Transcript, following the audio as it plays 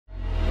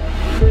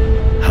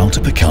to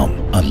become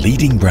a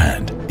leading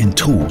brand in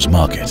tools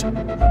market.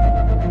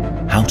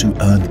 How to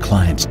earn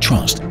clients'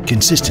 trust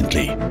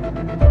consistently.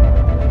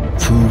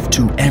 Prove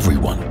to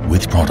everyone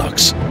with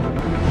products.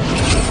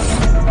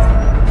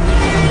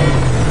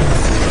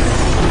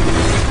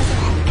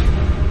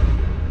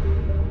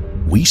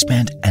 We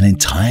spent an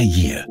entire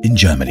year in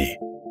Germany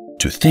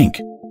to think,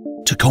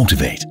 to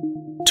cultivate,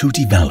 to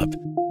develop.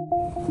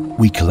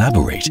 We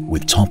collaborate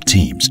with top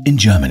teams in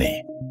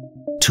Germany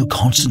to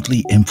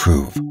constantly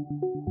improve,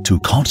 to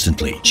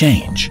constantly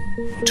change,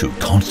 to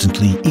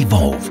constantly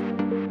evolve.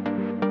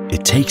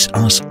 It takes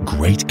us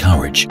great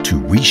courage to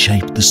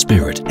reshape the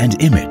spirit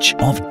and image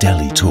of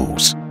Deli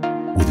Tools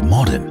with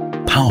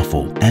modern,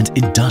 powerful and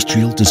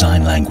industrial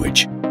design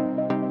language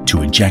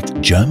to inject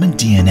German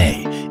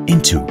DNA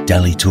into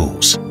Deli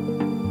Tools.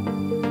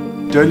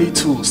 Deli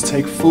Tools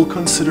take full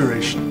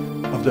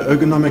consideration of the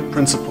ergonomic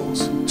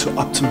principles to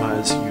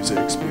optimize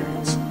user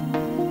experience.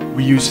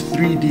 We use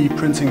 3D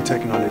printing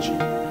technology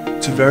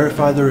to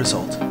verify the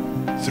result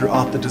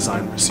throughout the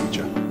design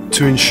procedure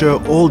to ensure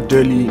all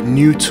Deli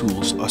new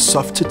tools are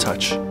soft to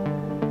touch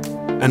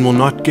and will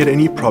not get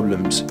any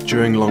problems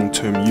during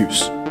long-term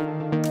use.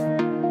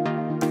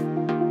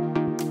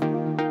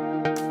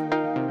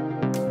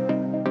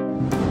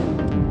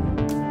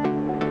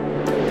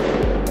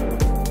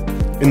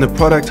 In the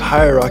product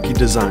hierarchy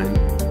design,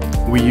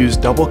 we use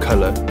double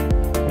color,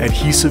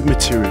 adhesive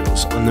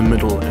materials on the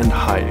middle and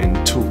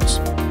high-end tools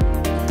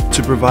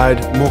to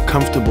provide more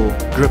comfortable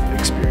grip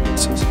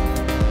experiences.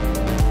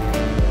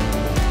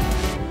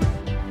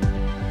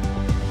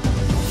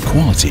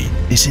 Quality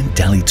is in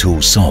Deli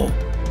Tools' soul.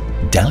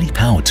 Deli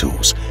Power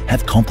Tools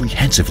have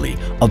comprehensively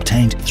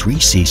obtained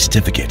 3C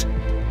certificate.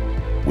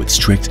 With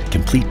strict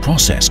complete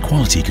process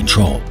quality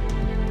control,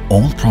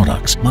 all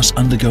products must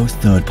undergo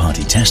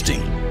third-party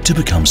testing to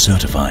become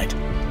certified.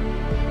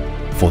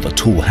 For the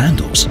tool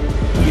handles,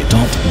 we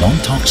adopt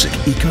non-toxic,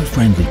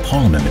 eco-friendly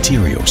polymer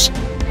materials.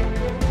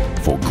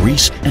 For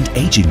grease and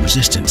aging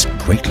resistance,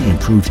 greatly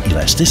improved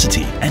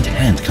elasticity and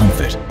hand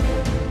comfort.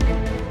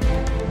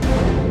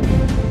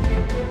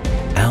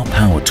 Our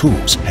power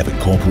tools have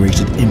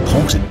incorporated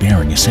imported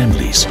bearing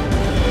assemblies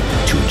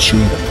to ensure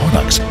the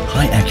product's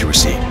high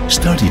accuracy,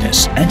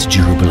 sturdiness and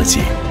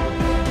durability,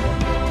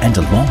 and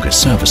a longer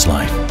service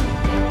life.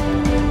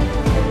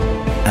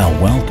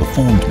 Our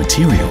well-performed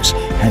materials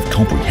have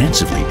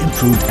comprehensively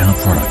improved our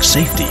product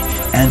safety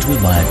and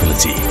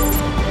reliability.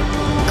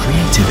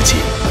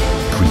 Creativity,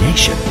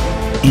 creation,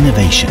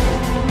 innovation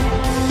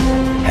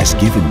has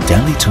given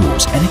Deli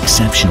Tools an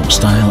exceptional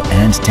style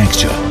and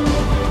texture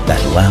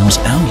that allows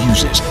our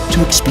users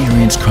to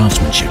experience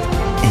craftsmanship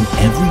in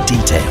every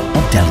detail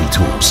of Deli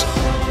Tools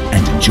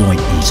and enjoy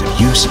ease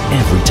of use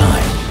every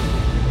time.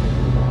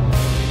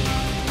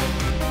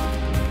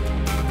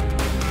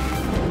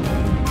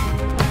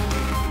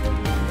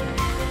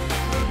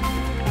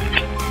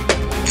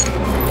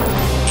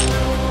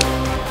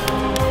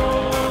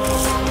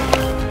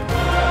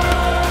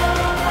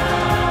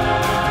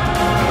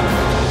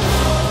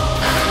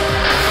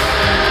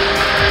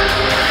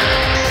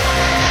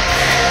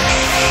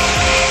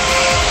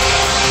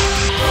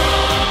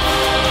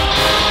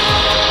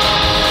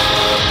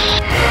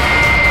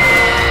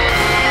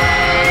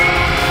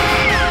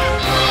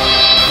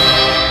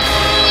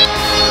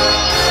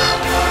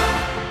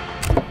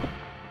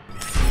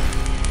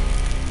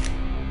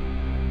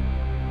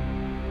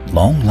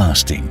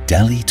 Long-lasting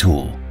Deli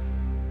tool.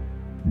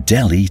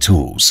 Deli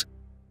Tools.